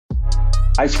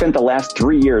I spent the last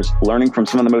 3 years learning from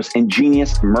some of the most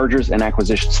ingenious mergers and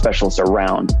acquisition specialists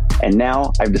around. And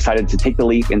now I've decided to take the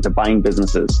leap into buying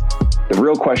businesses. The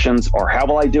real questions are, how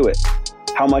will I do it?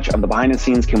 How much of the behind the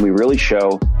scenes can we really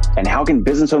show? And how can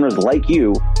business owners like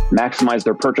you maximize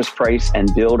their purchase price and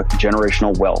build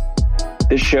generational wealth?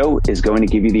 This show is going to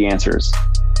give you the answers.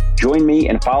 Join me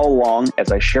and follow along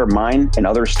as I share mine and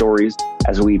other stories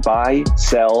as we buy,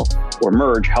 sell, or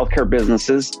merge healthcare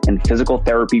businesses and physical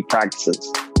therapy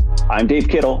practices. I'm Dave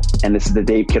Kittle, and this is The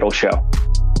Dave Kittle Show.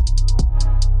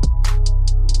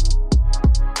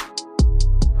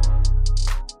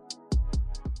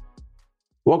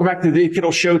 Welcome back to The Dave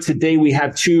Kittle Show. Today we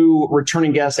have two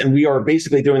returning guests, and we are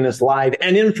basically doing this live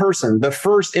and in person, the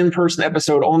first in-person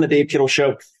episode on The Dave Kittle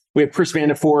Show. We have Chris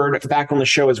Vandiford back on the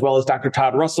show, as well as Dr.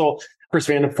 Todd Russell. Chris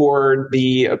Vandiford,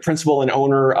 the principal and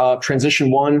owner of Transition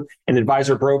One, an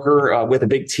advisor broker with a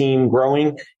big team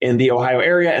growing in the Ohio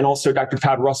area, and also Dr.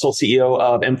 Todd Russell, CEO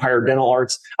of Empire Dental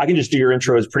Arts. I can just do your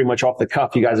intros pretty much off the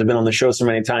cuff. You guys have been on the show so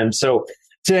many times. So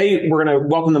today we're going to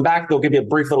welcome them back. They'll give you a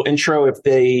brief little intro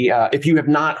if you have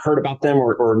not heard about them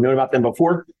or known about them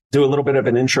before. Do a little bit of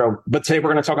an intro. But today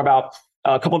we're going to talk about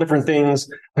a couple different things,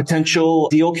 potential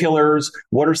deal killers.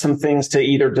 What are some things to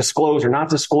either disclose or not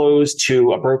disclose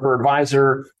to a broker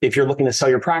advisor if you're looking to sell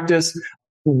your practice?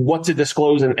 What to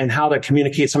disclose and how to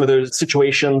communicate some of those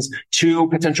situations to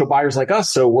potential buyers like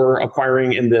us. So we're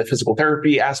acquiring in the physical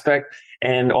therapy aspect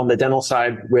and on the dental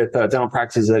side with dental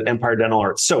practices at Empire Dental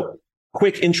Arts. So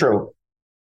quick intro.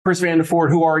 Chris Vandiford,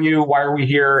 who are you? Why are we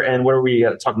here? And what are we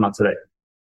talking about today?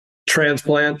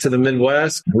 Transplant to the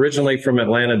Midwest, originally from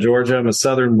Atlanta, Georgia. I'm a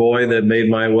Southern boy that made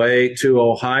my way to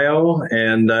Ohio,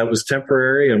 and it was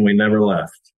temporary, and we never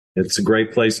left. It's a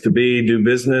great place to be, do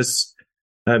business.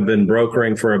 I've been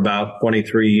brokering for about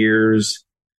 23 years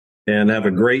and have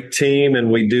a great team,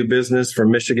 and we do business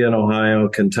from Michigan, Ohio,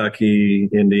 Kentucky,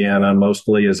 Indiana,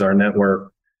 mostly is our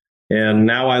network. And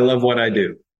now I love what I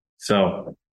do.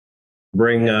 So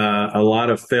bring a lot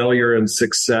of failure and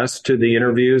success to the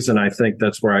interviews, and I think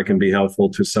that's where I can be helpful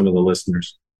to some of the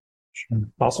listeners. Sure.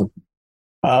 Awesome.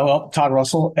 Todd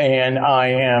Russell, and I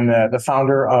am the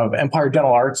founder of Empire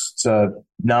Dental Arts. It's a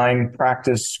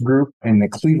 9-practice group in the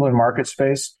Cleveland market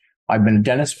space. I've been a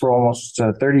dentist for almost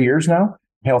 30 years now.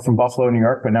 Hail from Buffalo, New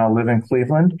York, but now live in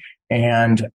Cleveland.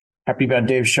 And happy about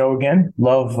Dave's show again.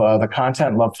 Love the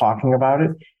content, love talking about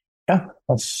it. Yeah,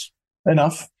 that's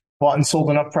enough. Bought and sold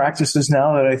enough practices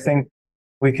now that I think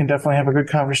we can definitely have a good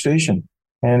conversation.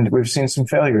 And we've seen some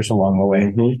failures along the way.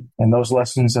 Mm-hmm. And those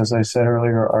lessons, as I said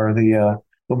earlier, are the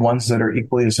ones that are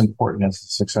equally as important as the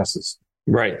successes.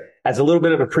 Right. As a little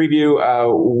bit of a preview,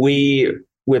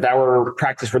 with our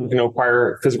practice, we're looking to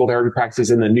acquire physical therapy practices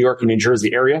in the New York and New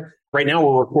Jersey area. Right now,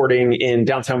 we're recording in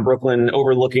downtown Brooklyn,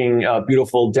 overlooking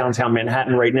beautiful downtown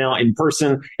Manhattan right now in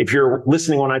person. If you're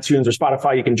listening on iTunes or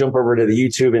Spotify, you can jump over to the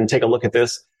YouTube and take a look at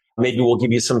this. Maybe we'll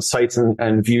give you some sights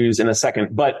and views in a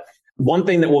second. But one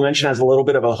thing that we'll mention as a little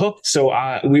bit of a hook. So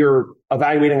we were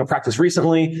evaluating a practice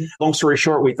recently. Long story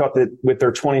short, we thought that with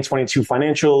their 2022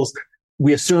 financials,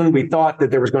 we thought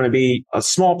that there was going to be a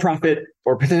small profit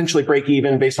or potentially break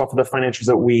even based off of the financials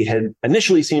that we had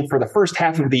initially seen for the first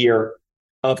half of the year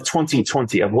of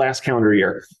 2020, of last calendar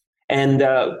year. And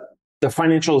the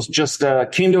financials just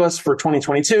came to us for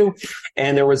 2022,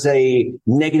 and there was a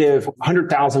negative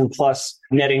 100,000 plus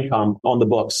net income on the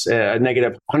books,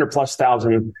 negative 100 plus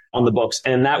thousand on the books.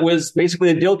 And that was basically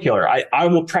a deal killer. I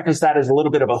will preface that as a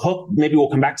little bit of a hook. Maybe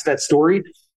we'll come back to that story,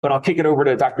 but I'll kick it over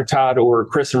to Dr. Todd or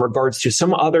Chris in regards to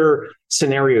some other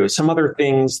scenarios, some other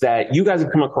things that you guys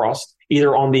have come across,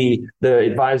 either on the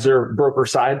advisor broker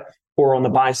side or on the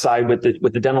buy side with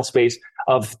the dental space,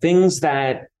 of things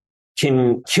that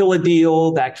can kill a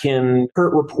deal, that can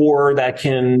hurt rapport, that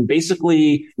can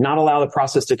basically not allow the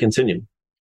process to continue.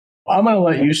 I'm going to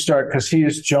let you start because he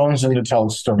is jonesing to tell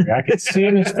the story. I can see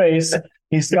in his face.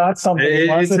 He's got something.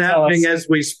 It's happening as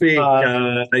we speak.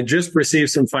 I just received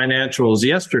some financials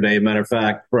yesterday, matter of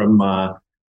fact, from a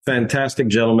fantastic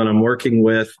gentleman I'm working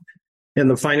with. And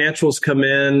the financials come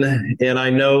in, and I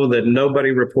know that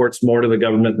nobody reports more to the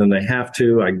government than they have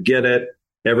to. I get it.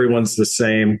 Everyone's the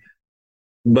same.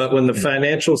 But when the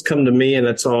financials come to me and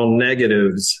it's all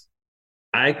negatives,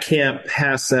 I can't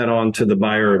pass that on to the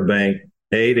buyer or bank,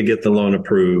 A, to get the loan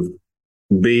approved,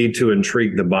 B, to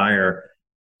intrigue the buyer.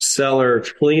 Seller,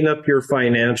 clean up your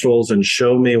financials and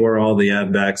show me where all the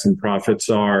add backs and profits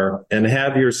are, and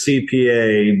have your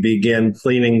CPA begin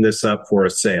cleaning this up for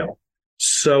a sale.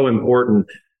 So important,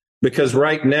 because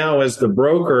right now as the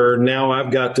broker, now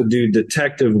I've got to do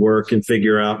detective work and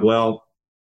figure out, well,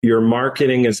 your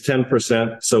marketing is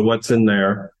 10%. So what's in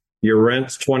there? Your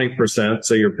rent's 20%,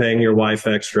 so you're paying your wife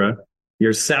extra.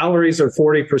 Your salaries are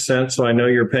 40%, so I know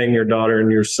you're paying your daughter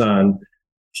and your son.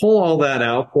 Pull all that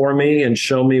out for me and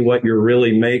show me what you're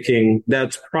really making.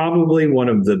 That's probably one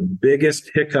of the biggest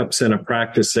hiccups in a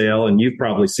practice sale, and you've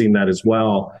probably seen that as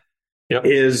well,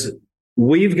 is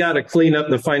we've got to clean up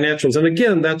the financials. And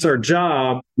again, that's our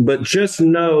job, but just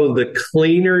know the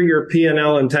cleaner your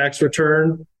P&L and tax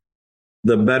return,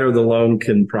 the better the loan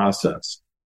can process.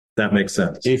 That makes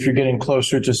sense. If you're getting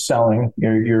closer to selling,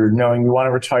 you're knowing you want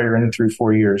to retire in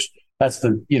 3-4 years. That's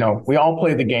we all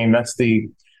play the game. That's the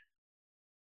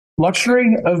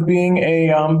luxury of being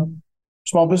a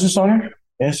small business owner.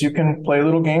 Yes, you can play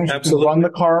little games. Absolutely. You can run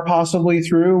the car possibly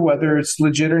through, whether it's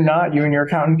legit or not. You and your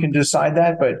accountant can decide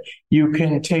that, but you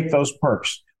can take those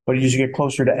perks. But as you get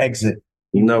closer to exit,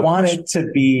 you want it to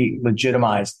be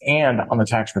legitimized and on the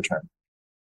tax return.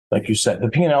 Like you said, the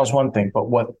P&L is one thing, but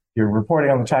what you're reporting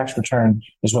on the tax return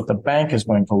is what the bank is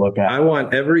going to look at. I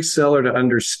want every seller to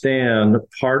understand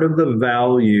part of the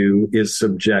value is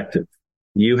subjective.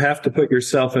 You have to put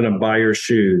yourself in a buyer's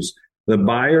shoes. The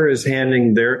buyer is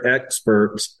handing their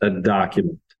experts a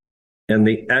document, and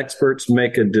the experts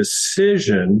make a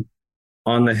decision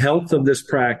on the health of this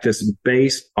practice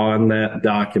based on that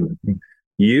document.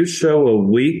 You show a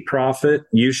weak profit,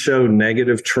 you show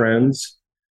negative trends.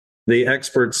 The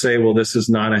experts say, well, this is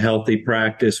not a healthy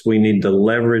practice. We need to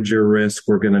leverage your risk.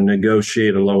 We're going to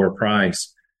negotiate a lower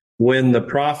price. When the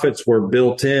profits were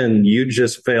built in, you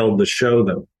just failed to show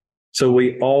them. So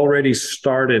we already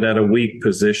started at a weak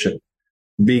position.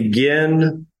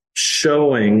 Begin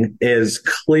showing as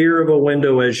clear of a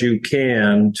window as you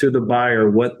can to the buyer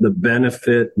what the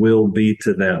benefit will be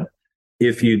to them.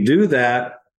 If you do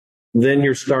that, then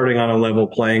you're starting on a level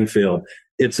playing field.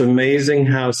 It's amazing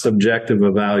how subjective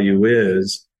a value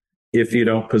is if you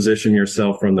don't position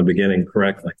yourself from the beginning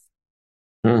correctly.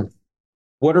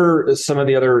 What are some of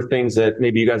the other things that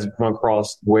maybe you guys have come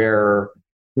across where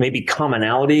maybe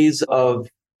commonalities of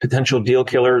potential deal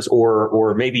killers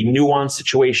or maybe nuanced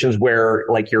situations where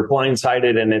like you're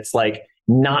blindsided and it's like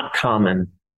not common?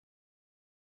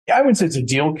 I wouldn't say it's a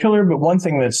deal killer, but one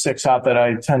thing that sticks out that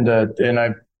I tend to, and I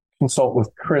consult with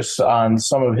Chris on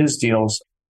some of his deals,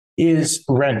 is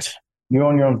rent. You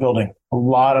own your own building. A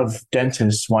lot of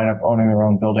dentists wind up owning their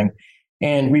own building.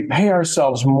 And we pay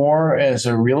ourselves more as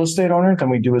a real estate owner than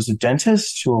we do as a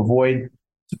dentist to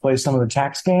play some of the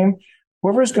tax game.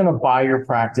 Whoever's going to buy your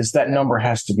practice, that number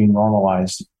has to be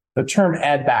normalized. The term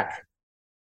add back.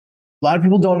 A lot of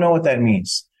people don't know what that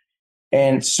means.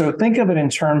 And so think of it in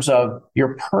terms of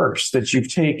your perks that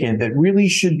you've taken that really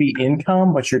should be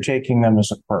income, but you're taking them as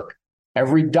a perk.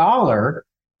 Every dollar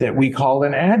that we call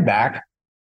an add back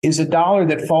is a dollar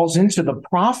that falls into the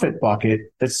profit bucket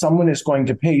that someone is going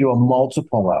to pay you a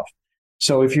multiple of.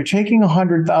 So if you're taking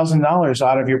 $100,000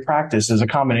 out of your practice as a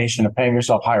combination of paying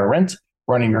yourself higher rent,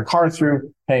 running your car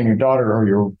through, paying your daughter or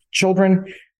your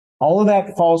children, all of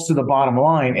that falls to the bottom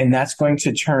line. And that's going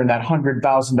to turn that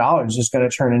 $100,000 is going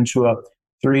to turn into a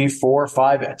 3, 4,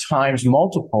 5 times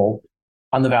multiple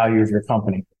on the value of your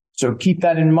company. So keep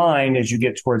that in mind as you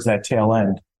get towards that tail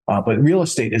end. But real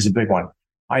estate is a big one.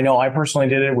 I know I personally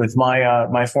did it with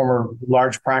my former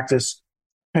large practice,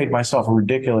 paid myself a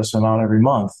ridiculous amount every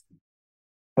month,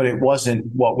 but it wasn't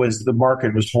what the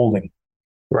market was holding.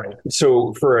 Right.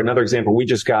 So for another example, we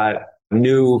just got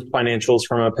new financials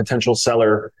from a potential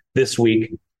seller this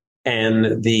week,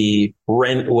 and the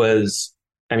rent was,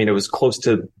 it was close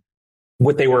to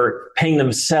what they were paying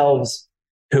themselves,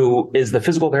 who is the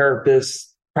physical therapist,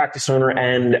 practice owner,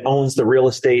 and owns the real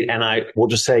estate. And I will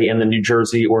just say in the New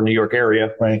Jersey or New York area,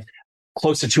 right,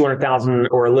 close to $200,000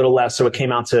 or a little less. So it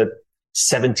came out to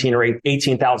 $17,000 or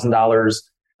 $18,000.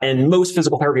 And most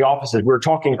physical therapy offices, we were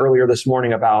talking earlier this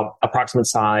morning about approximate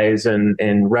size and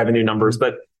revenue numbers,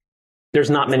 but there's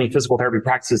not many physical therapy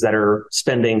practices that are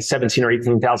spending $17,000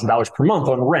 or $18,000 per month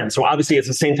on rent. So obviously it's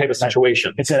the same type of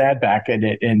situation. It's an add back,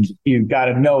 and you've got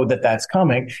to know that that's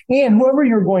coming. And whoever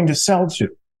you're going to sell to,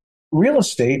 real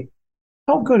estate,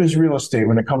 how good is real estate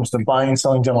when it comes to buying and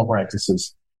selling dental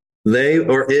practices?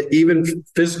 Even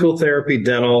physical therapy,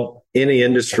 dental, any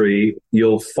industry,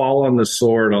 you'll fall on the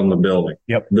sword on the building.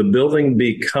 Yep. The building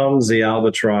becomes the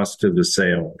albatross to the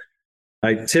sale.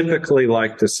 I typically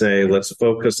like to say, let's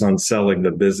focus on selling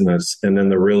the business, and then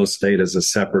the real estate is a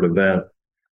separate event,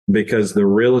 because the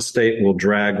real estate will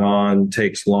drag on,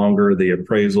 takes longer, the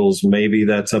appraisals, maybe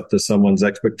that's up to someone's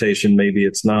expectation, maybe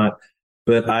it's not.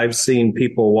 But I've seen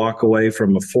people walk away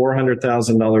from a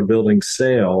 $400,000 building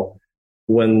sale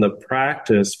when the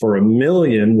practice for $1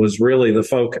 million was really the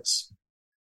focus.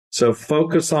 So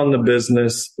focus on the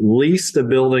business, lease the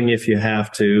building if you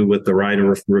have to with the right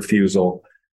of refusal,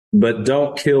 but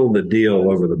don't kill the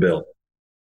deal over the bill.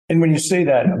 And when you say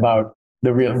that about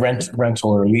the real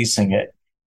rental or leasing it,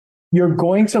 you're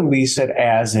going to lease it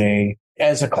as a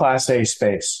Class A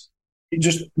space. You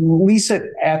just lease it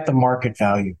at the market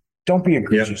value. Don't be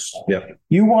egregious. Yep.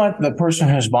 You want the person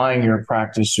who's buying your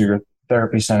practice or your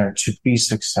therapy center to be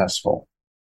successful.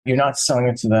 You're not selling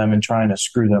it to them and trying to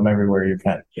screw them everywhere you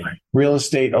can. Right. Real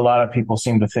estate, a lot of people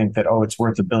seem to think that, it's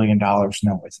worth $1 billion.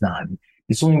 No, it's not.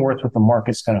 It's only worth what the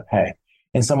market's going to pay.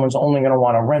 And someone's only going to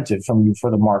want to rent it from you for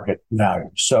the market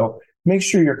value. So make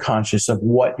sure you're conscious of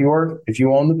if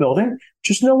you own the building,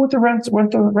 just know what the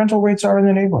rental rates are in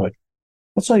the neighborhood.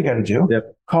 That's all you got to do.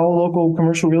 Yep. Call a local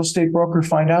commercial real estate broker,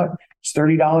 find out it's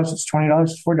 $30, it's $20,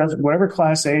 it's $40, whatever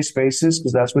Class A space is,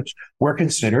 because that's what we're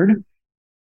considered.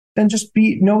 Then just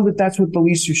know that that's what the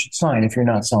lease you should sign if you're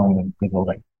not selling the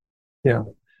building. Yeah.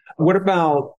 What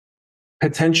about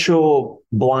potential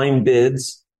blind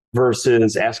bids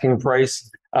versus asking price?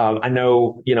 I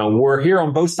know, we're here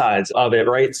on both sides of it,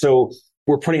 right? So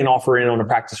we're putting an offer in on a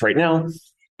practice right now,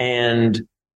 and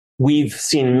we've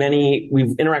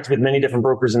interacted with many different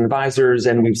brokers and advisors,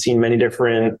 and we've seen many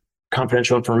different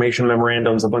confidential information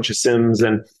memorandums, a bunch of SIMs,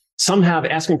 and some have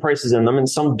asking prices in them and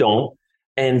some don't.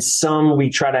 And some we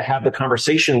try to have the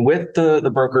conversation with the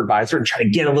broker advisor and try to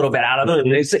get a little bit out of them.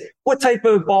 And they say, what type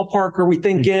of ballpark are we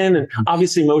thinking? And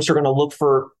obviously most are going to look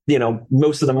for,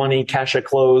 most of the money cash at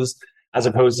close as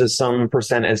opposed to some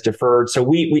percent as deferred. So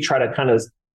we try to kind of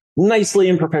nicely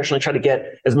and professionally try to get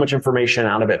as much information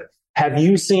out of it. Have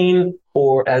you seen,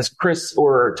 or as Chris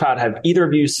or Todd, have either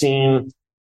of you seen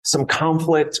some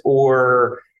conflict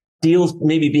or deals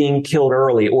maybe being killed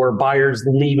early or buyers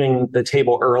leaving the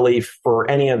table early for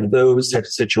any of those types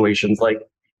of situations? Like,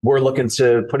 we're looking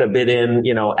to put a bid in,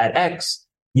 at X.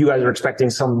 You guys are expecting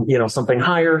something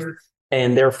higher.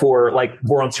 And therefore, like,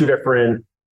 we're on two different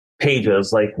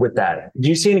pages, like with that. Do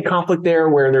you see any conflict there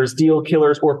where there's deal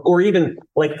killers or even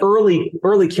like early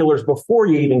killers before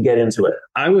you even get into it?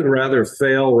 I would rather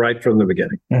fail right from the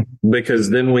beginning because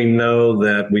then we know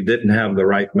that we didn't have the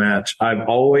right match. I've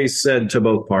always said to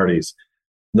both parties,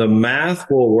 the math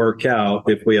will work out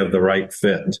if we have the right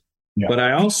fit. Yeah. But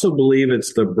I also believe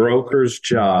it's the broker's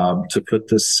job to put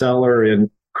the seller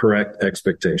in correct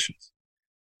expectations.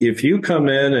 If you come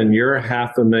in and you're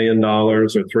 $500,000 or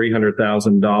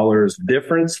 $300,000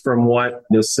 difference from what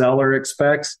the seller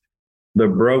expects, the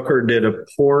broker did a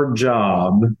poor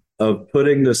job of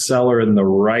putting the seller in the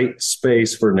right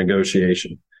space for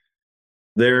negotiation.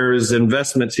 There's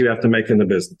investments you have to make in the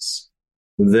business.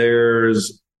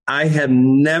 I have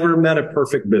never met a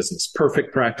perfect business,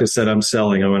 perfect practice that I'm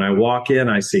selling. And when I walk in,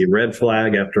 I see red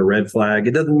flag after red flag.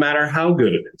 It doesn't matter how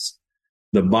good it is.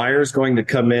 The buyer's going to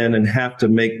come in and have to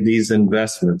make these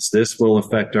investments. This will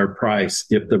affect our price.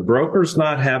 If the broker's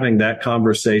not having that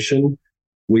conversation,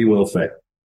 we will fail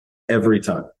every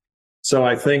time. So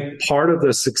I think part of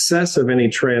the success of any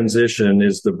transition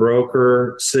is the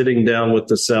broker sitting down with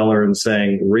the seller and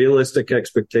saying, realistic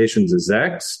expectations is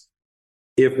X.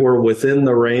 If we're within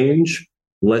the range,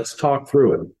 let's talk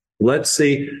through it. Let's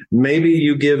see, maybe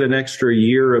you give an extra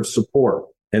year of support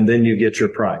and then you get your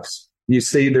price. You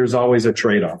see, there's always a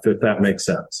trade-off, if that makes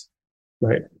sense.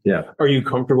 Right. Yeah. Are you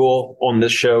comfortable on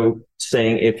this show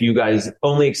saying if you guys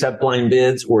only accept blind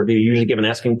bids, or do you usually give an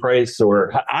asking price?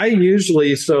 Or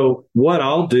so what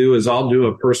I'll do is I'll do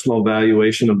a personal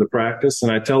evaluation of the practice,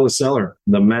 and I tell the seller,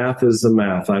 the math is the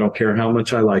math. I don't care how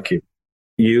much I like you.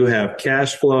 You have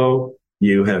cash flow,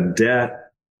 you have debt,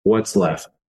 what's left?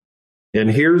 And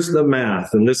here's the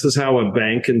math, and this is how a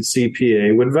bank and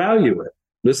CPA would value it.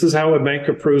 This is how a bank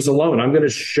approves a loan. I'm going to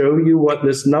show you what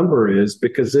this number is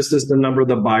because this is the number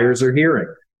the buyers are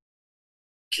hearing.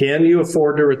 Can you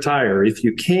afford to retire? If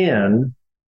you can,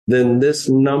 then this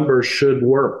number should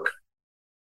work.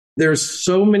 There's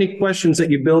so many questions that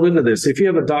you build into this. If you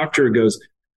have a doctor who goes,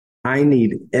 I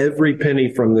need every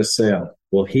penny from this sale.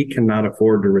 Well, he cannot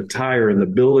afford to retire and the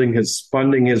building is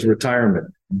funding his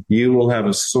retirement. You will have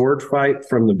a sword fight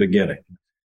from the beginning.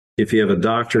 If you have a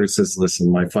doctor who says,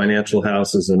 listen, my financial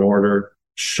house is in order,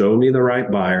 show me the right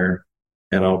buyer,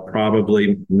 and I'll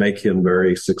probably make him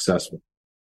very successful.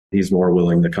 He's more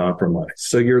willing to compromise.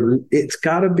 So it's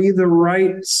got to be the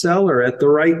right seller at the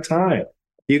right time.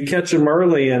 You catch them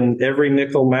early and every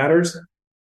nickel matters,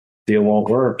 deal won't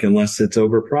work unless it's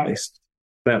overpriced.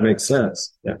 That makes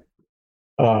sense. Yeah.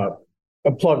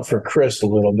 A plug for Chris a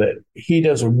little bit. He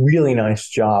does a really nice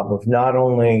job of not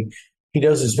only he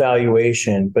does his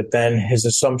valuation, but then his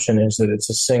assumption is that it's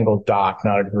a single doc,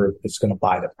 not a group, that's going to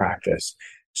buy the practice.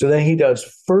 So then he does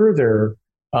further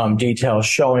details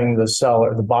showing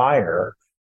the buyer,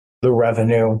 the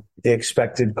revenue, the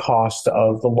expected cost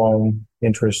of the loan,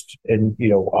 interest, and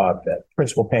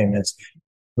principal payments,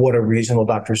 what a reasonable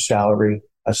doctor's salary,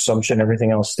 assumption,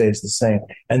 everything else stays the same,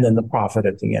 and then the profit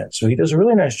at the end. So he does a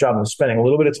really nice job of spending a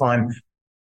little bit of time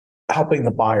helping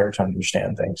the buyer to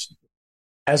understand things.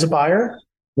 As a buyer,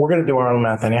 we're going to do our own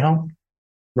math anyhow.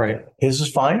 Right. His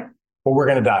is fine, but we're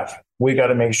going to dive. We got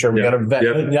to make sure we got to vet.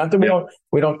 Not that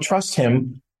we don't trust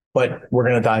him, but we're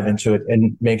going to dive into it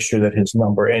and make sure that his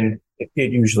number, and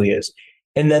it usually is.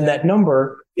 And then that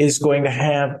number is going to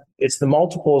have, it's the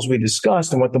multiples we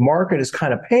discussed and what the market is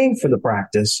kind of paying for the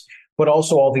practice, but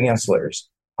also all the ancillaries.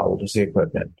 How old is the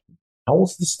equipment? How old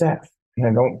is the staff? And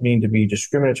I don't mean to be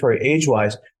discriminatory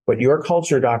age-wise, but your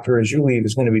culture, doctor, as you leave,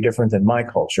 is going to be different than my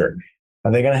culture.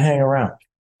 Are they going to hang around?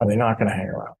 Are they not going to hang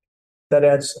around? That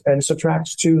adds and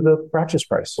subtracts to the practice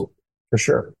price, for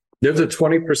sure. There's a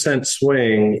 20%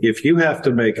 swing. If you have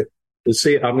to make it,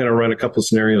 see, I'm going to run a couple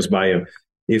scenarios by you.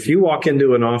 If you walk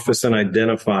into an office and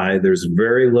identify there's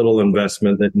very little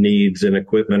investment that needs in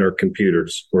equipment or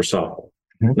computers or software,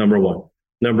 number one.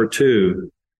 Number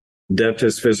two,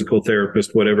 dentist, physical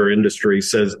therapist, whatever industry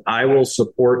says, I will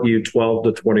support you 12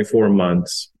 to 24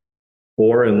 months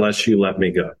or unless you let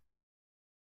me go.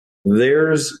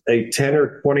 There's a 10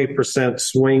 or 20%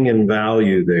 swing in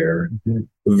value there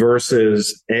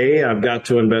versus A, I've got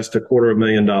to invest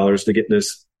 $250,000 to get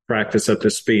this practice up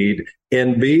to speed.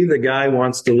 And B, the guy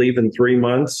wants to leave in 3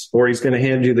 months, or he's going to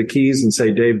hand you the keys and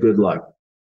say, Dave, good luck.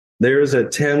 There's a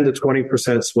 10 to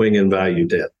 20% swing in value,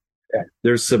 Dave. Okay.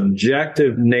 There's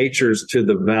subjective natures to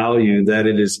the value that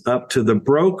it is up to the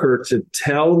broker to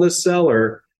tell the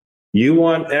seller, you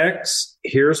want X,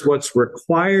 here's what's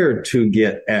required to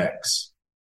get X.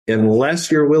 Unless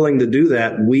you're willing to do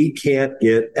that, we can't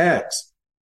get X.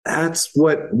 That's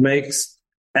what makes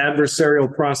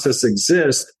adversarial process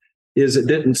exist, is it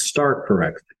didn't start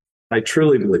correctly. I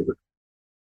truly believe it.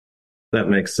 That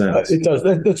makes sense. It does.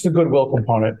 That's the goodwill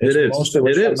component. It is.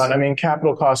 It is. I mean,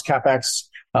 capital costs, CapEx,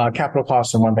 capital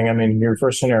costs are one thing. I mean, your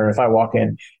first scenario, if I walk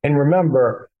in, and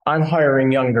remember, I'm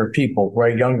hiring younger people,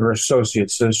 right? Younger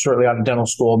associates, so shortly out of dental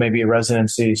school, maybe a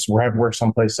residency, so we have work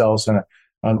someplace else in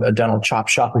a dental chop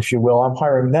shop, if you will. I'm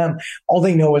hiring them. All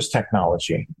they know is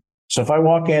technology. So if I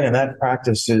walk in and that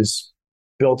practice is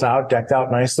built out, decked out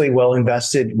nicely, well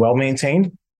invested, well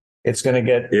maintained, it's going to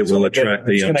get, it will attract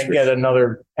the youngsters. It's going to get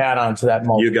another add-on to that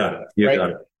multiple. You got it. You got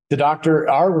it. The doctor,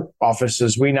 our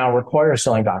offices, we now require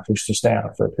selling doctors to stay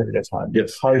on for a period of time.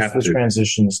 Yes, because the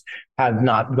transitions have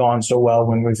not gone so well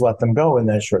when we've let them go in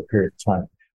that short period of time.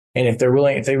 And if they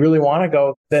really want to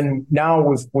go, then now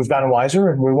we've gotten wiser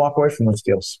and we walk away from those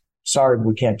deals. Sorry,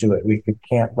 we can't do it. We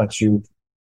can't let you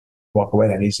walk away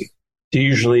that easy. Do you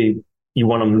usually you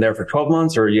want them there for 12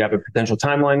 months, or you have a potential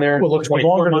timeline there? Well, look,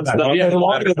 24 months. The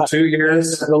longer 2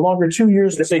 years. The longer 2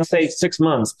 years. If they say 6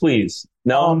 months, please.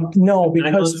 No, no,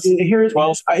 because here's,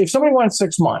 if somebody wants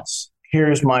 6 months,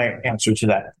 here's my answer to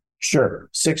that. Sure,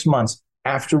 6 months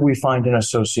after we find an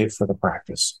associate for the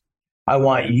practice. I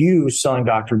want you, selling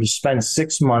doctor, to spend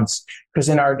 6 months, because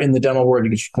in the dental world,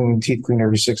 you get your teeth cleaned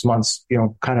every 6 months,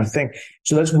 kind of thing.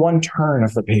 So that's one turn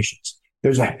of the patients.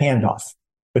 There's a handoff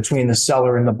between the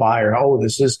seller and the buyer. Oh,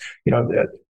 this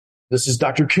is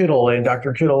Dr. Kittle, and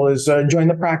Dr. Kittle is joined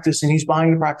the practice and he's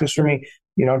buying the practice for me.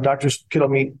 Dr. Kittle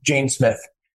meet Jane Smith,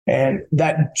 and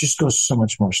that just goes so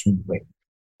much more smoothly.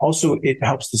 Also, it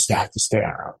helps the staff to stay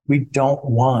around. We don't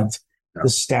want the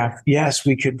staff. Yes,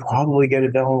 we could probably get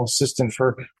a dental assistant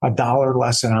for $1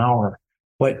 less an hour,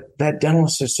 but that dental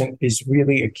assistant is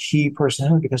really a key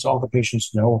personality because all the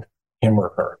patients know him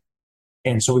or her.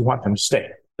 And so we want them to stay.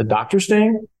 The doctor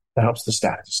staying, that helps the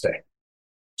staff to stay.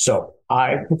 So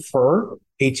I prefer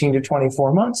 18 to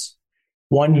 24 months.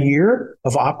 1 year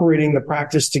of operating the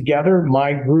practice together,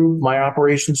 my group, my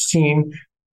operations team,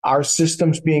 our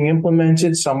systems being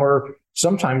implemented.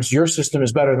 Sometimes your system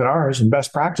is better than ours, and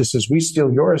best practices, we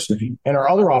steal yours, and our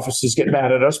other offices get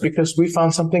mad at us because we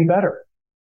found something better.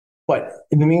 But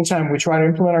in the meantime, we try to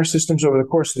implement our systems over the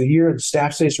course of the year. The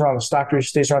staff stays around, the doctor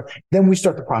stays around. Then we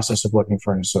start the process of looking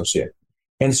for an associate.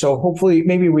 And so hopefully,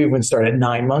 maybe we even start at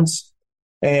 9 months,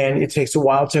 and it takes a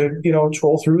while to,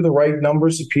 troll through the right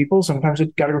numbers of people. Sometimes you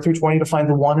got to go through 20 to find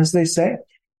the one, as they say.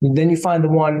 And then you find the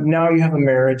one. Now you have a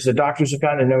marriage. The doctors have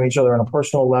gotten to know each other on a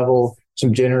personal level,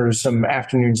 some dinners, some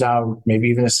afternoons out, maybe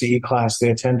even a CE class they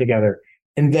attend together.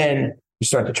 And then you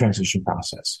start the transition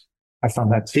process. I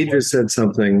found that. He just said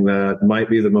something that might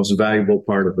be the most valuable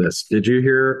part of this. Did you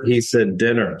hear? He said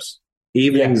dinners,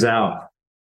 evenings out.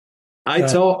 I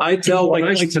tell like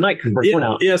tonight because we're going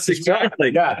out. Yes,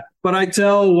 exactly. Yeah. But I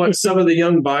tell what some of the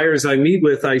young buyers I meet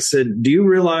with, I said, do you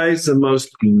realize the most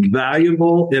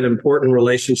valuable and important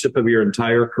relationship of your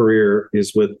entire career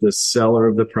is with the seller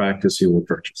of the practice you will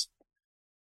purchase?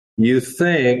 You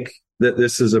think that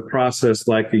this is a process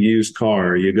like a used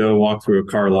car. You go walk through a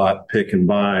car lot, pick and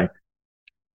buy.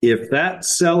 If that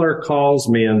seller calls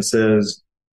me and says,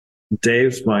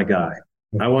 Dave's my guy,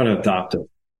 I want to adopt him,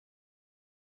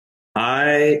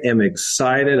 I am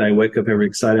excited. I wake up every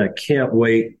excited. I can't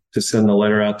wait to send the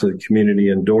letter out to the community,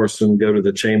 endorse them, go to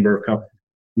the chamber of commerce.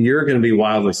 You're going to be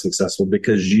wildly successful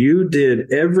because you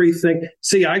did everything.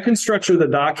 See, I can structure the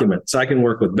documents. I can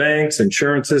work with banks,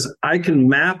 insurances. I can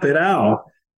map it out.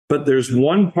 But there's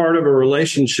one part of a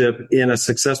relationship in a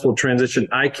successful transition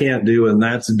I can't do, and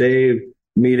that's Dave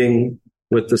meeting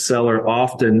with the seller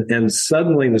often. And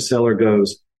suddenly the seller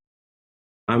goes,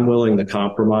 I'm willing to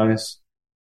compromise.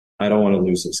 I don't want to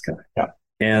lose this guy. Yeah.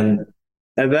 And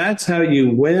that's how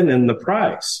you win in the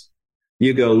price.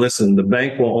 You go, listen, the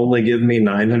bank will only give me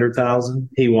 900,000.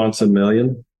 He wants $1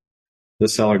 million. The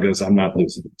seller goes, I'm not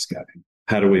losing this guy.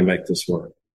 How do we make this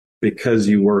work? Because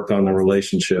you worked on the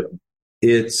relationship.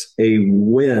 It's a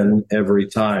win every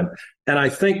time. And I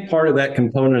think part of that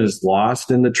component is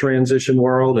lost in the transition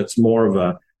world. It's more of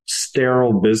a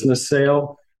sterile business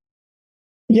sale.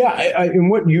 Yeah, and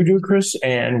what you do, Chris,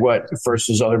 and what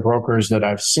versus other brokers that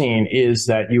I've seen is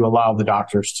that you allow the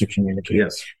doctors to communicate.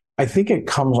 Yes. I think it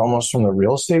comes almost from the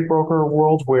real estate broker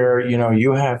world where,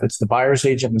 it's the buyer's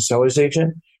agent and the seller's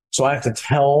agent. So I have to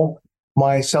tell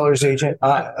my seller's agent,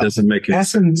 doesn't make it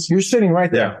sense. You're sitting right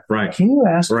there. Yeah, right. Can you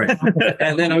ask? Right.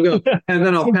 And then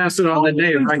I'll pass it on to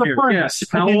Dave right here. Yes.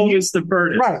 How old is the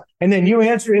furnace? Right. And then you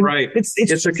answer. Right.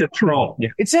 It's a control. Yeah.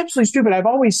 It's absolutely stupid. I've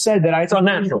always said that It's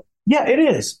unnatural. Yeah, it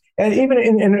is. And even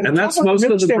and that's most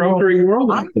of the brokering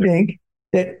world. I think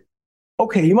that,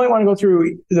 okay, you might want to go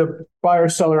through the buyer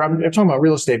seller. I'm talking about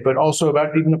real estate, but also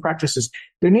about even the practices.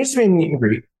 There needs to be a meet and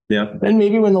greet. Yeah. Then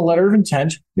maybe when the letter of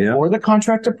intent or the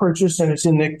contract to purchase and it's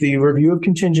in the review of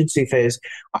contingency phase,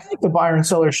 I think the buyer and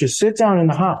seller should sit down in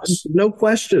the house. No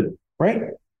question. Right?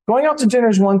 Going out to dinner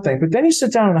is one thing, but then you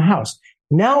sit down in the house.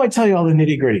 Now I tell you all the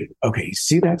nitty gritty. Okay, you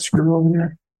see that screw over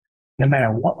there? No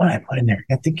matter what I put in there,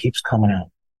 that thing keeps coming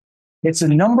out. It's a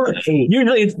number 8.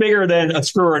 Usually it's bigger than a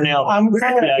screw or nail. But you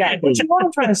know what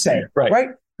I'm trying to say, right?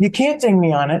 You can't ding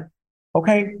me on it,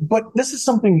 okay? But this is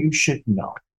something you should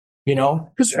know,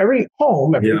 because every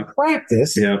home, every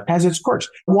practice has its quirks.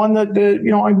 One that,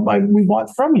 we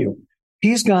bought from you,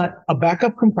 he's got a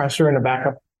backup compressor and a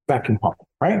backup vacuum pump,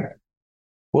 right?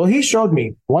 Well, he showed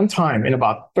me one time in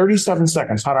about 37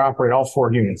 seconds how to operate all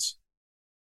 4 units.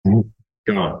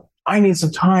 Come on. I need some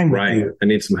time with you. I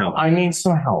need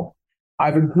some help.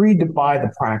 I've agreed to buy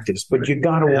the practice, but you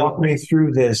got to walk me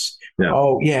through this. Yeah.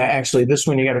 Oh, yeah, actually, this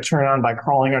one you got to turn on by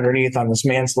crawling underneath on this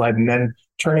man sled and then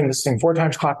turning this thing 4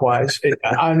 times clockwise.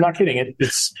 I'm not kidding.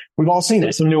 We've all seen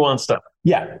it. Some nuanced stuff.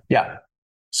 Yeah.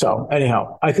 So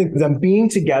anyhow, I think them being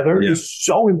together is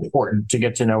so important to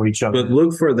get to know each other. But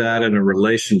look for that in a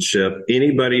relationship.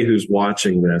 Anybody who's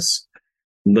watching this,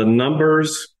 the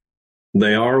numbers,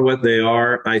 they are what they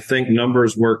are. I think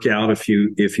numbers work out if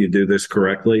you do this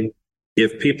correctly.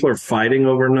 If people are fighting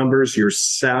over numbers, you're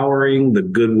souring the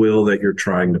goodwill that you're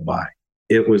trying to buy.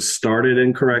 It was started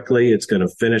incorrectly. It's going to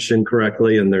finish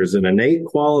incorrectly. And there's an innate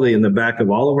quality in the back of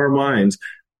all of our minds.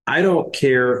 I don't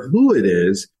care who it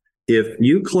is. If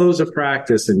you close a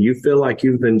practice and you feel like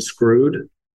you've been screwed,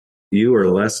 you are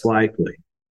less likely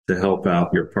to help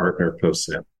out your partner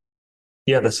post-sale.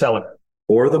 Yeah, the seller.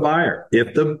 Or the buyer.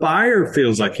 If the buyer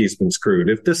feels like he's been screwed,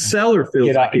 if the seller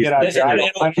feels like he's been screwed.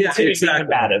 Yeah,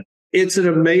 exactly. It's an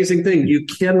amazing thing. You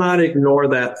cannot ignore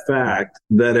that fact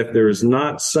that if there is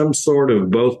not some sort of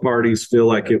both parties feel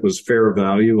like it was fair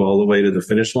value all the way to the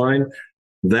finish line,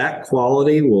 that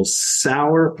quality will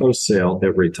sour post-sale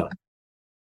every time.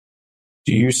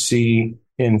 Do you see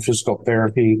in physical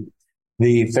therapy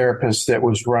the therapist that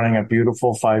was running a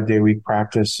beautiful 5-day week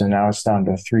practice and now it's down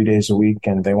to 3 days a week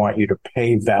and they want you to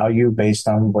pay value based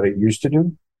on what it used to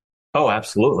do? Oh,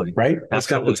 absolutely. Right? That's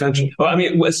got potential. Well, I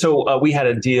mean, so we had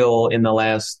a deal in the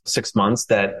last 6 months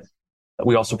that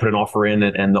we also put an offer in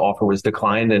and the offer was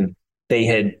declined. And they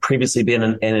had previously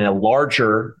been in a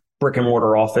larger brick and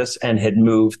mortar office and had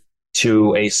moved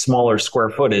to a smaller square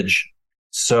footage.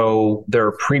 So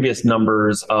their previous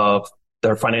numbers of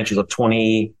their financials of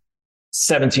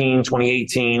 2017,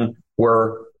 2018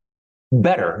 were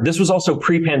better. This was also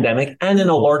pre-pandemic and in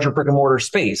a larger brick and mortar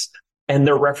space. And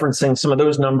they're referencing some of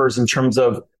those numbers in terms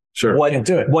of Sure.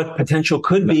 what potential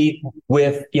could be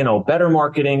with, better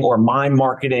marketing or my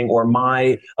marketing or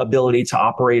my ability to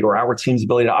operate or our team's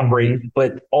ability to operate. Mm-hmm.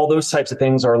 But all those types of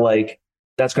things are like,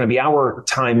 that's going to be our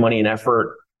time, money, and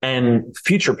effort and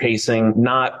future pacing,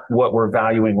 not what we're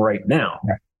valuing right now.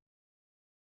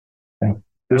 Right.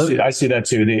 I see that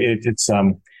too.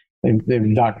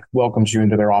 The doc welcomes you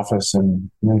into their office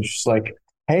and it's just like,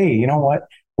 hey, you know what?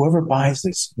 Whoever buys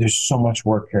this, there's so much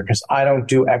work here because I don't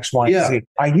do X, Y, Z.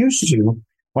 I used to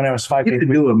when I was 5 days. You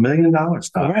could do $1 million.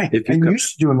 Right. If you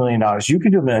used to do $1 million. You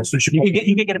could do $1 million. So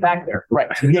you could get it back there. Right.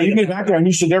 Yeah, you can get it back there and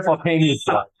you should therefore pay me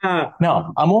for it.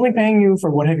 No, I'm only paying you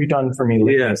for what have you done for me.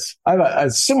 Yes. I have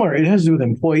a similar, it has to do with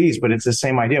employees, but it's the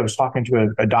same idea. I was talking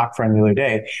to a doc friend the other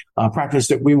day, a practice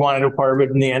that we wanted to acquire, but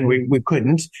in the end we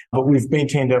couldn't, but we've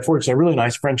maintained fortunately a really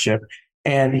nice friendship.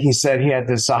 And he said he had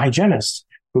this hygienist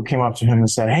who came up to him and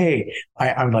said, hey,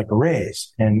 I would like a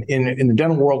raise. And in the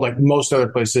dental world, like most other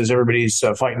places, everybody's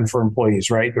fighting for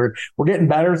employees, right? We're getting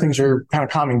better. Things are kind of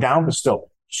calming down, but still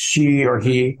she or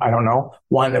he, I don't know,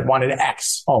 wanted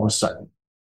X all of a sudden.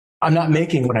 I'm not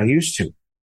making what I used to.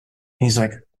 He's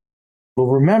like, well,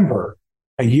 remember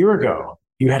a year ago,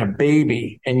 you had a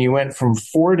baby and you went from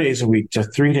 4 days a week to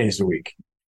 3 days a week.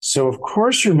 So of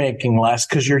course you're making less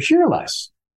because you're here less.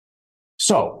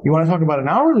 So you want to talk about an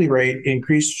hourly rate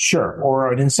increase? Sure.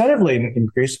 Or an incentive rate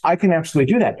increase? I can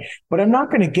absolutely do that. But I'm not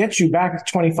going to get you back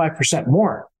 25%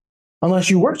 more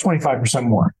unless you work 25%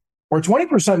 more or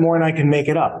 20% more and I can make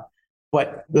it up.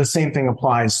 But the same thing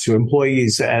applies to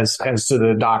employees as to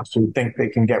the docs who think they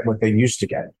can get what they used to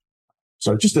get.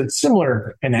 So just a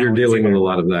similar analogy. You're dealing with a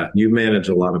lot of that. You manage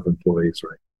a lot of employees,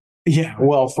 right? Yeah,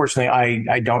 well, fortunately,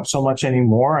 I don't so much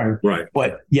anymore. Right.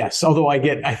 But yes, although I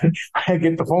get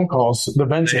the phone calls, the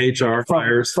HR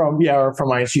fires from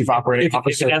my chief operating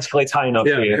officer. It escalates high enough.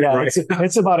 Yeah, right.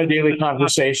 It's about a daily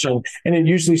conversation, and it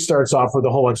usually starts off with a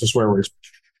whole bunch of swear words.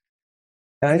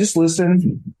 And I just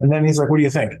listen, and then he's like, "What do you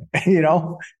think?" And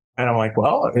I'm like,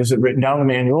 "Well, is it written down in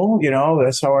the manual?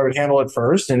 That's how I would handle it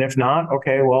first. And if not,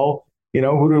 okay, well, who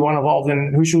do we want involved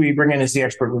in? Who should we bring in as the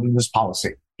expert within this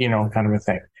policy? Kind of a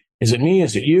thing." Is it me?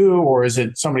 Is it you? Or is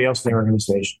it somebody else in the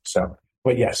organization? So,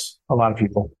 but yes, a lot of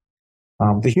people.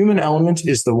 The human element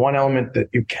is the one element that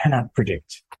you cannot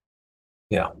predict.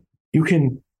 Yeah. You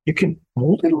can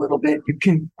mold it a little bit. You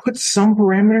can put some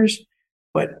parameters,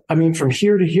 but I mean, from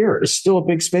here to here, it's still a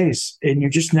big space and you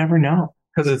just never know.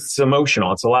 Because it's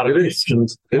emotional. It's a lot of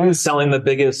emotions. It is selling the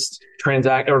biggest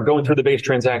transaction or going through the biggest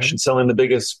transaction, selling the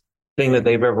biggest thing that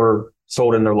they've ever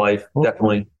sold in their life.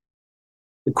 Definitely.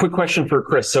 A quick question for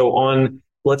Chris. So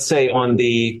let's say on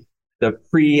the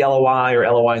pre-LOI or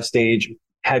LOI stage,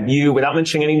 have you, without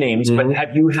mentioning any names, but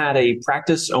have you had a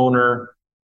practice owner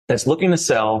that's looking to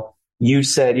sell? You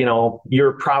said,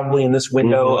 you're probably in this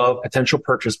window of potential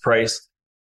purchase price,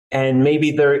 and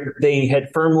maybe they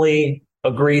had firmly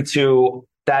agreed to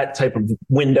that type of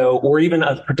window or even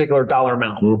a particular dollar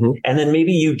amount. And then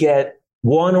maybe you get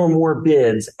one or more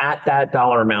bids at that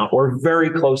dollar amount or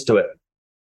very close to it.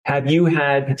 Have you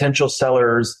had potential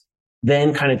sellers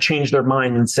then kind of change their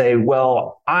mind and say,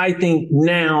 well, I think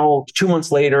now 2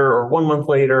 months later or 1 month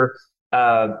later,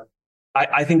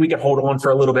 I think we could hold on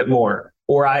for a little bit more,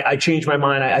 or I changed my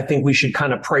mind. I think we should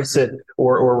kind of price it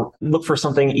or look for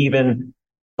something even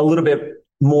a little bit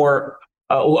more,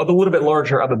 a little bit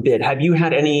larger of a bid. Have you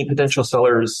had any potential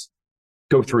sellers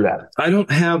go through that? I don't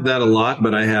have that a lot,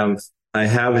 but I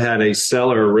have had a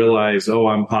seller realize, oh,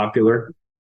 I'm popular.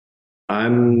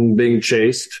 I'm being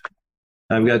chased.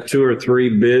 I've got 2 or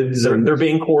 3 bids. They're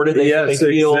being courted. They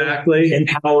feel exactly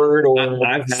empowered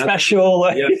or special.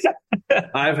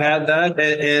 I've had that.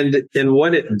 And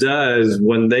what it does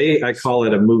when I call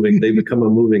it they become a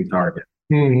moving target.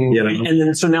 And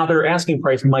then, so now their asking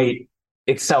price might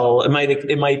excel. It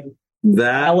might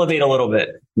elevate a little bit.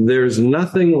 There's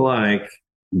nothing like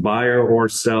buyer or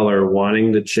seller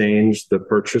wanting to change the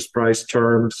purchase price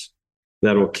terms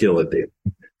that'll kill a deal.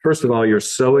 First of all, you're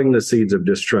sowing the seeds of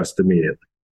distrust immediately.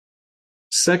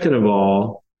 Second of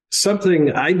all,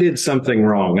 I did something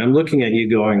wrong. I'm looking at you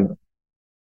going,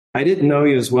 I didn't know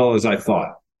you as well as I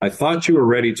thought. I thought you were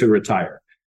ready to retire.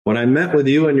 When I met with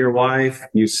you and your wife,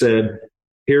 you said,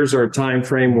 here's our time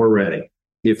frame, we're ready.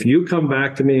 If you come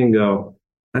back to me and go,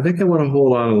 I think I want to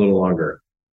hold on a little longer,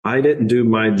 I didn't do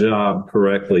my job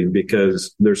correctly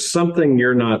because there's something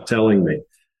you're not telling me.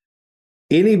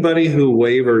 Anybody who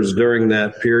wavers during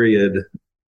that period,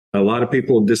 a lot of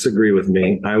people disagree with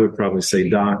me. I would probably say,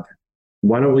 Doc,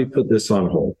 why don't we put this on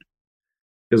hold?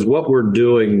 Because what we're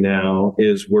doing now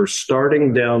is we're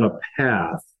starting down a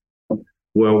path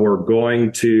where we're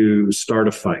going to start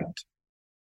a fight.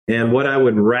 And what I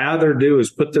would rather do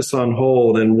is put this on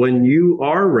hold. And when you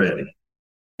are ready,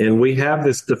 and we have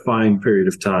this defined period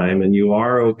of time, and you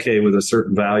are okay with a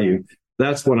certain value,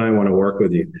 that's when I want to work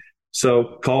with you.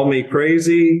 So call me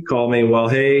crazy, call me, well,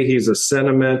 hey, he's a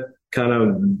sentiment kind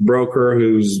of broker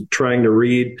who's trying to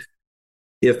read.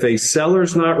 If a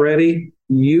seller's not ready,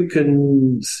 you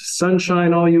can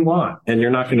sunshine all you want, and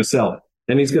you're not going to sell it,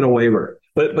 and he's going to waiver.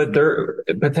 But they're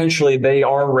potentially they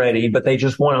are ready, but they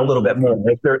just want a little bit more.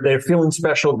 If they're feeling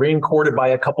special, being courted by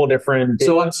a couple of different.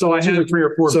 So I have 3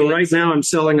 or 4. So bids. Right now I'm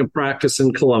selling a practice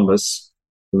in Columbus.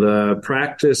 The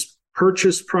practice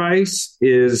purchase price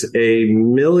is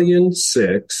 $1.6 million,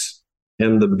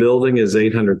 and the building is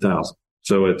 $800,000.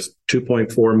 So it's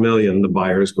 $2.4 million. The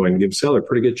buyer is going to give seller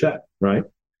pretty good check, right?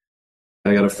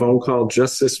 I got a phone call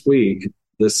just this week.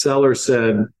 The seller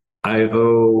said, I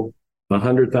owe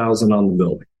 $100,000 on the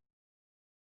building.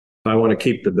 I want to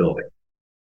keep the building.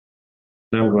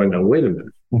 Now I'm going, now wait a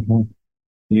minute. Mm-hmm.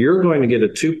 You're going to get a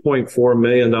 $2.4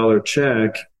 million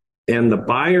check, and the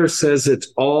buyer says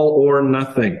it's all or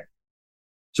nothing.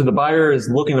 So the buyer is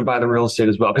looking to buy the real estate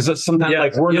as well, because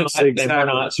sometimes we're not, exactly. And we're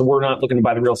not, so we're not looking to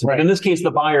buy the real estate. Right. But in this case, the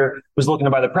buyer was looking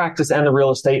to buy the practice and the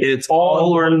real estate. It's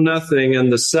all or nothing, and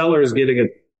the seller is getting a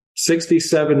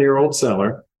 67-year-old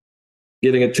seller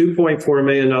getting a $2.4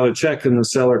 million check, and the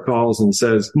seller calls and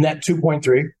says, net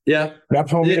 2.3. Yeah.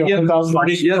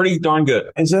 Pretty darn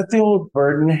good. Is that the old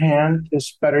bird in hand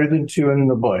is better than 2 in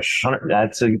the bush?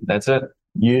 That's it.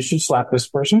 You should slap this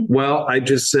person. Well, I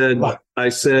said,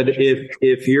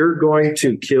 if you're going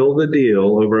to kill the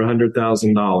deal over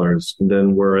 $100,000,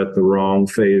 then we're at the wrong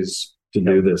phase to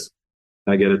do this.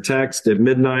 I get a text at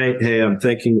midnight. Hey,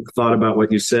 thought about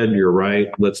what you said. You're right.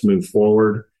 Let's move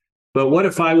forward. But what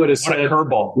if I would have said,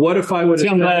 curveball. What if I would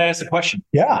have I'm glad I asked the question.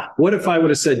 Yeah. What if I would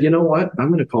have said, you know what? I'm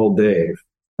going to call Dave.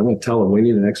 I'm going to tell him we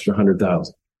need an extra $100,000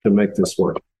 to make this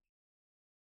work.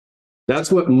 That's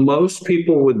what most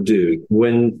people would do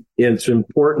when it's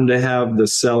important to have the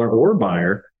seller or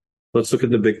buyer. Let's look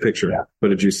at the big picture. Yeah. What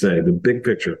did you say? The big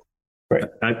picture. Right.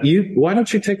 Why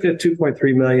don't you take that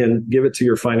 $2.3 million, give it to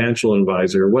your financial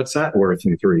advisor? What's that worth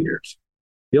in 3 years?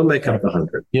 You'll make up the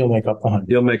 100. You'll make up the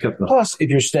 100. Plus, if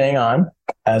you're staying on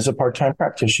as a part-time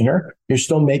practitioner, you're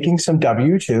still making some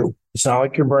W-2. It's not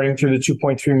like you're burning through the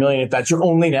 $2.3 million. If that's your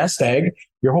only nest egg,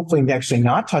 you're hopefully actually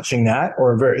not touching that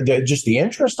or just the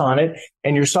interest on it.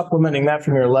 And you're supplementing that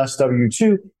from your less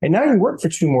W-2. And now you work for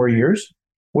 2 more years,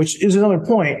 which is another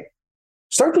point.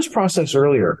 Start this process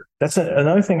earlier. That's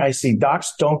another thing I see.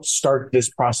 Docs don't start this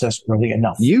process early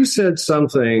enough. You said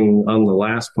something on the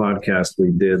last podcast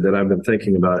we did that I've been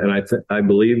thinking about, and I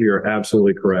believe you're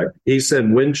absolutely correct. He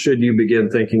said, when should you begin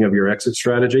thinking of your exit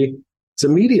strategy? It's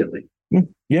immediately.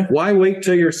 Yeah. Why wait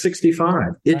till you're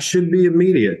 65? It should be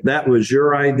immediate. That was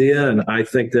your idea, and I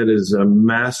think that is a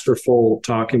masterful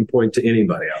talking point to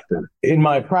anybody out there. In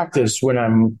my practice, when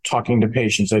I'm talking to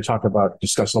patients, I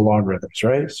discuss the logarithms,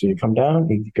 right? So you come down,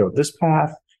 you go this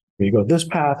path, you go this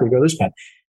path, you go this path.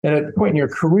 And at a point in your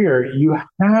career, you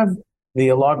have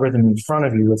the logarithm in front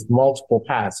of you with multiple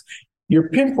paths. You're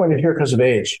pinpointed here because of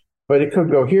age, but it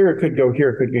could go here, it could go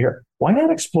here, it could go here. Why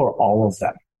not explore all of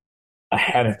them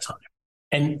ahead of time?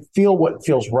 And feel what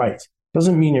feels right.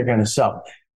 Doesn't mean you're going to sell.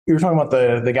 You were talking about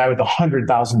the guy with the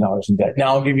 $100,000 in debt. Now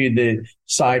I'll give you the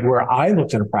side where I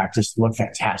looked at a practice that looked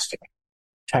fantastic.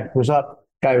 Tech was up.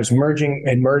 Guy was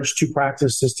merged 2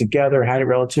 practices together, had it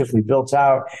relatively built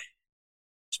out.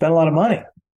 Spent a lot of money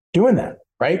doing that,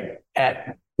 right?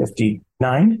 At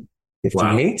 59,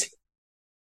 58.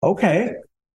 Wow. Okay.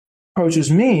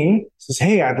 Approaches me, says,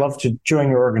 hey, I'd love to join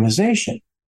your organization.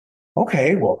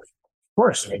 Okay, well, of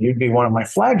course, you'd be one of my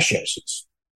flagships. It's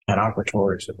 10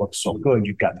 operatories. It looks so good.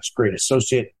 You've got this great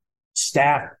associate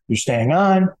staff. You're staying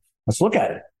on. Let's look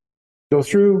at it. Go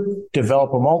through,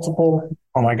 develop a multiple.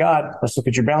 Oh my God, let's look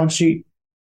at your balance sheet.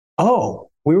 Oh,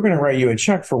 we were going to write you a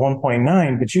check for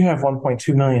 1.9, but you have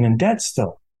 1.2 million in debt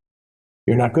still.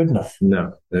 You're not good enough.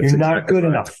 No, you're not good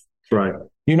enough. Right.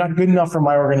 You're not good enough for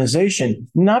my organization.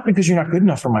 Not because you're not good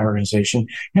enough for my organization.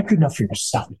 You're not good enough for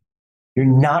yourself. You're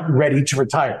not ready to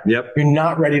retire. Yep. You're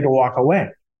not ready to walk away.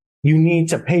 You need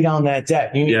to pay down that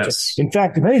debt. You need to, in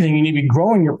fact, if anything, you need to be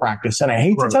growing your practice. And I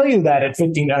hate to tell you that at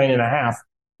 59 and a half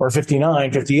or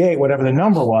 59, 58, whatever the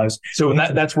number was. So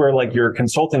that's where like your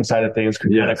consulting side of things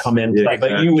could kind of come in. Yeah,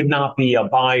 but you would not be a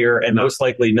buyer, and most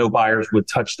likely no buyers would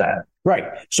touch that. Right.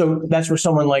 So that's where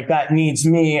someone like that needs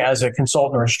me as a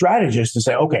consultant or a strategist to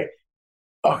say, okay,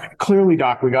 clearly,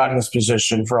 Doc, we got in this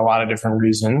position for a lot of different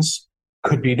reasons.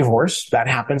 Could be divorce. That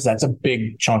happens. That's a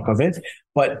big chunk of it.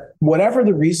 But whatever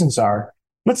the reasons are,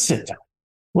 let's sit down.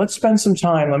 let's spend some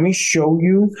time. Let me show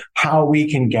you how we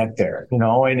can get there,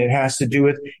 and it has to do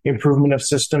with improvement of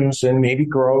systems and maybe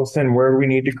growth and where we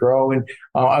need to grow. And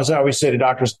as I always say to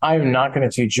doctors, I am not going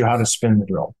to teach you how to spin the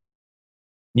drill.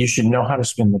 You should know how to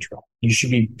spin the drill. You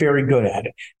should be very good at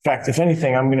it. In fact, if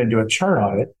anything, I'm going to do a chart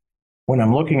audit when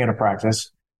I'm looking at a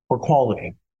practice for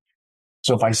quality.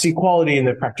 So if I see quality in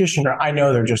the practitioner, I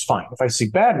know they're just fine. If I see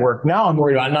bad work, now I'm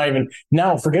worried about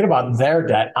now forget about their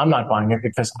debt. I'm not buying it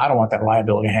because I don't want that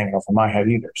liability hanging over my head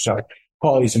either. So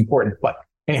quality is important. But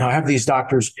anyhow, I have these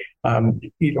doctors,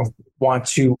 want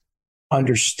to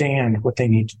understand what they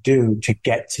need to do to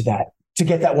get that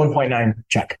 1.9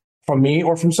 check from me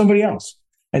or from somebody else.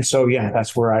 And so,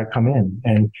 that's where I come in.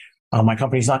 And my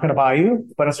company's not going to buy you,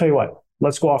 but I'll tell you what,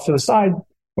 let's go off to the side.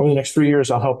 Over the next 3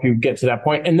 years, I'll help you get to that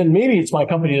point. And then maybe it's my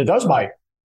company that does buy you.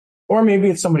 Or maybe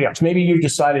it's somebody else. Maybe you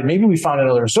decided, maybe we found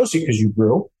another associate because you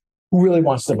grew who really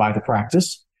wants to buy the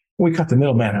practice. We cut the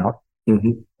middleman out.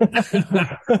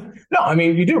 Mm-hmm. No, I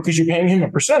mean, you do because you're paying him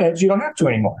a percentage. You don't have to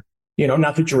anymore.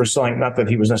 Not that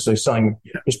he was necessarily selling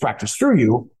his practice through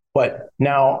you, but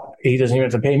now he doesn't even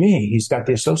have to pay me. He's got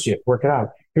the associate. Work it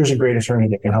out. Here's a great attorney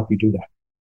that can help you do that.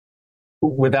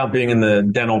 Without being in the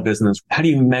dental business, how do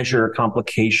you measure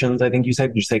complications? I think you said,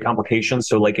 did you say complications?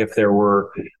 So like if there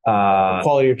were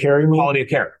quality of care, quality of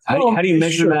care. How do you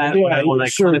measure that on a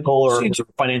clinical or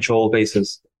financial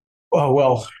basis? Oh,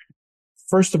 well,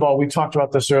 first of all, we talked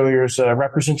about this earlier, is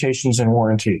representations and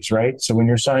warranties, right? So when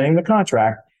you're signing the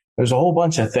contract, there's a whole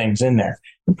bunch of things in there.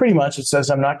 And pretty much it says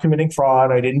I'm not committing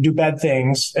fraud. I didn't do bad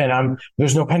things. And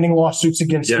there's no pending lawsuits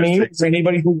against me or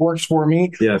anybody who works for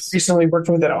me. Recently worked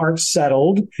with that aren't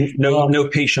settled. No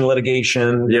patient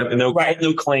litigation. No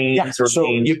claims or so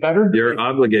gains. You're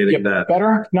obligating that.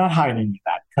 Better not hide any of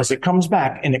that because it comes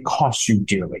back and it costs you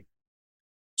dearly.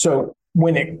 So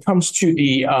when it comes to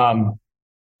the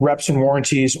reps and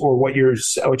warranties or what you're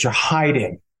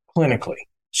hiding clinically,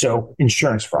 so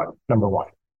insurance fraud, number one.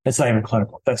 That's not even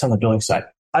clinical. That's on the billing side.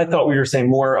 I thought we were saying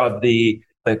more of the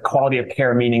quality of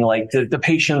care, meaning like the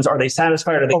patients, are they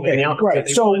satisfied? Are they getting out? Right.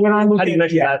 So when I look how do you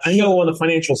measure that? I know on the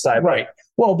financial side. Right.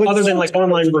 Well, but other than like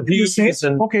online reviews.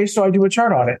 So I do a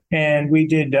chart on it. And we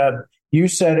did, you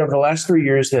said over the last 3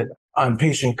 years that on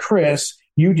patient Chris,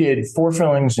 you did 4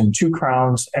 fillings and 2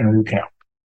 crowns and a root canal.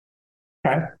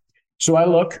 Okay. So I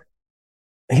look,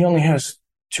 he only has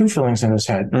 2 fillings in his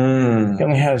head. He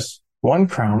only has 1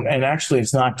 crown, and actually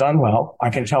it's not done well.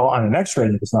 I can tell on an x-ray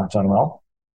that it's not done well.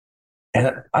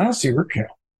 And I don't see root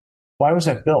canal. Why was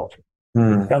that billed?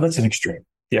 Now that's an extreme.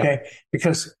 Okay.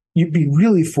 Because you'd be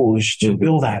really foolish to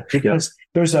bill that because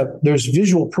there's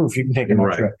visual proof you can take an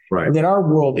x-ray. Right. And in our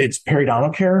world, it's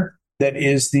periodontal care that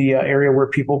is the area where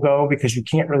people go because you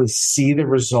can't really see the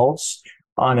results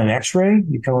on an x-ray.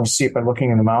 You can only see it by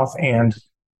looking in the mouth, and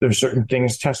there's certain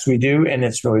tests we do, and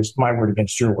it's really my word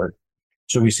against your word.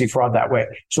 So we see fraud that way.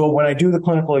 So when I do the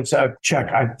clinical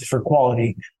check for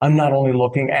quality, I'm not only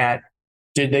looking at,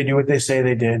 did they do what they say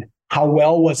they did? How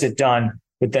well was it done?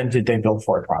 But then did they bill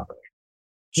for it properly?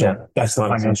 So that's the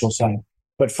financial side.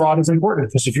 But fraud is important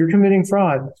because if you're committing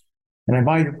fraud and I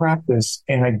buy your practice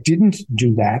and I didn't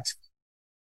do that,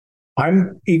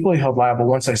 I'm equally held liable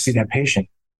once I see that patient.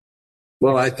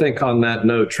 Well, I think on that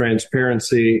note,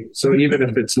 transparency. So even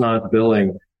if it's not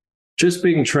billing, just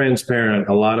being transparent.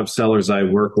 A lot of sellers I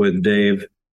work with, Dave,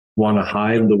 want to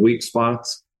hide the weak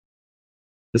spots.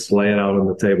 Just lay it out on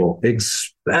the table,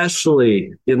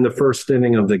 especially in the first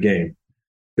inning of the game,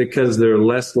 because they're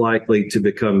less likely to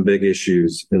become big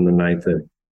issues in the 9th inning.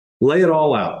 Lay it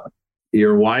all out.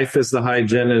 Your wife is the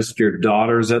hygienist. Your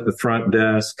daughter's at the front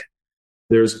desk.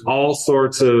 There's all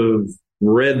sorts of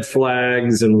red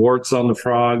flags and warts on the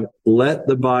frog. Let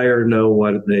the buyer know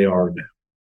what they are now.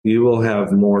 You will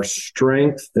have more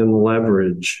strength and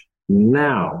leverage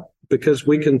now because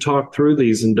we can talk through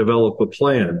these and develop a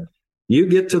plan. You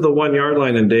get to the 1 yard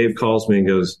line and Dave calls me and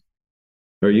goes,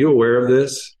 "Are you aware of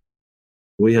this?"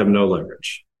 We have no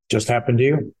leverage. Just happened to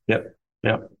you? Yep.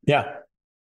 Yeah.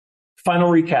 Final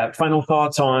recap, final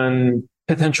thoughts on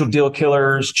potential deal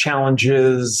killers,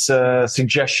 challenges,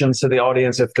 suggestions to the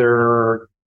audience if they're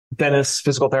dentists,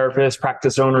 physical therapists,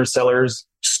 practice owners, sellers.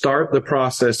 Start the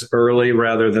process early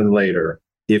rather than later.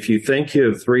 If you think you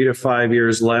have 3 to 5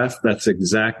 years left, that's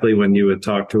exactly when you would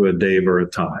talk to a Dave or a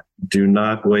Todd. Do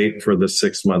not wait for the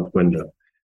 6-month window.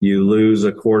 You lose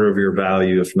a quarter of your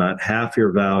value, if not half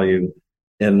your value,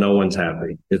 and no one's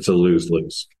happy. It's a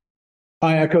lose-lose.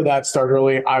 I echo that. Start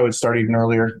early. I would start even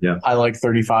earlier. Yeah. I like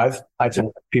 35. I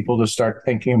tell people to start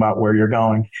thinking about where you're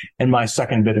going. And my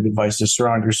second bit of advice is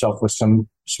surround yourself with some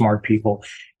smart people.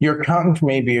 Your accountant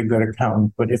may be a good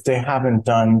accountant, but if they haven't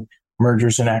done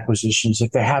mergers and acquisitions,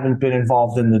 if they haven't been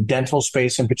involved in the dental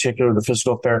space, in particular, the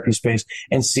physical therapy space,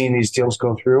 and seen these deals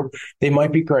go through, they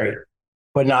might be great,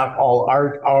 but not all.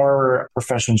 Our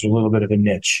profession's a little bit of a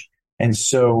niche. And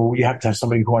so you have to have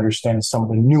somebody who understands some of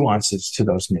the nuances to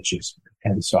those niches.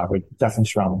 And so I would definitely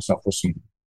surround myself with some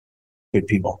good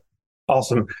people.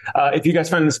 Awesome. If you guys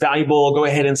find this valuable, go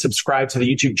ahead and subscribe to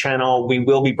the YouTube channel. We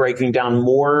will be breaking down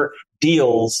more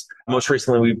deals. Most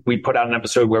recently, we put out an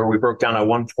episode where we broke down a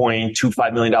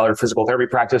 $1.25 million physical therapy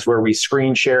practice where we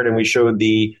screen shared and we showed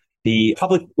the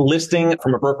public listing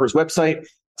from a broker's website.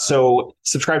 So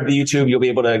subscribe to the YouTube. You'll be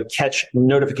able to catch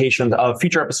notifications of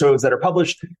future episodes that are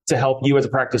published to help you as a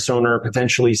practice owner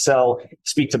potentially sell,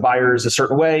 speak to buyers a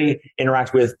certain way,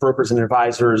 interact with brokers and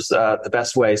advisors the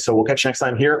best way. So we'll catch you next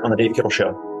time here on The Dave Kittle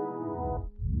Show.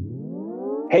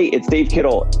 Hey, it's Dave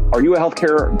Kittle. Are you a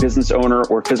healthcare business owner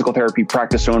or physical therapy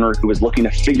practice owner who is looking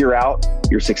to figure out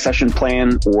your succession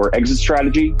plan or exit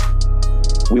strategy?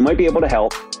 We might be able to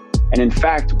help. And in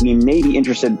fact, we may be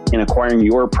interested in acquiring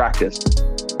your practice.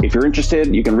 If you're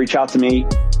interested, you can reach out to me.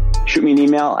 Shoot me an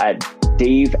email at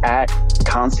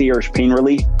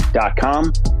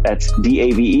dave@conciergepainrelief.com. That's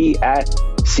DAVE at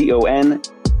CONCIERGE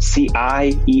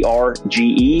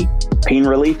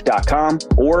painrelief.com.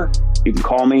 Or you can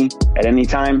call me at any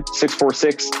time,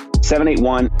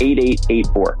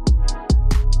 646-781-8884.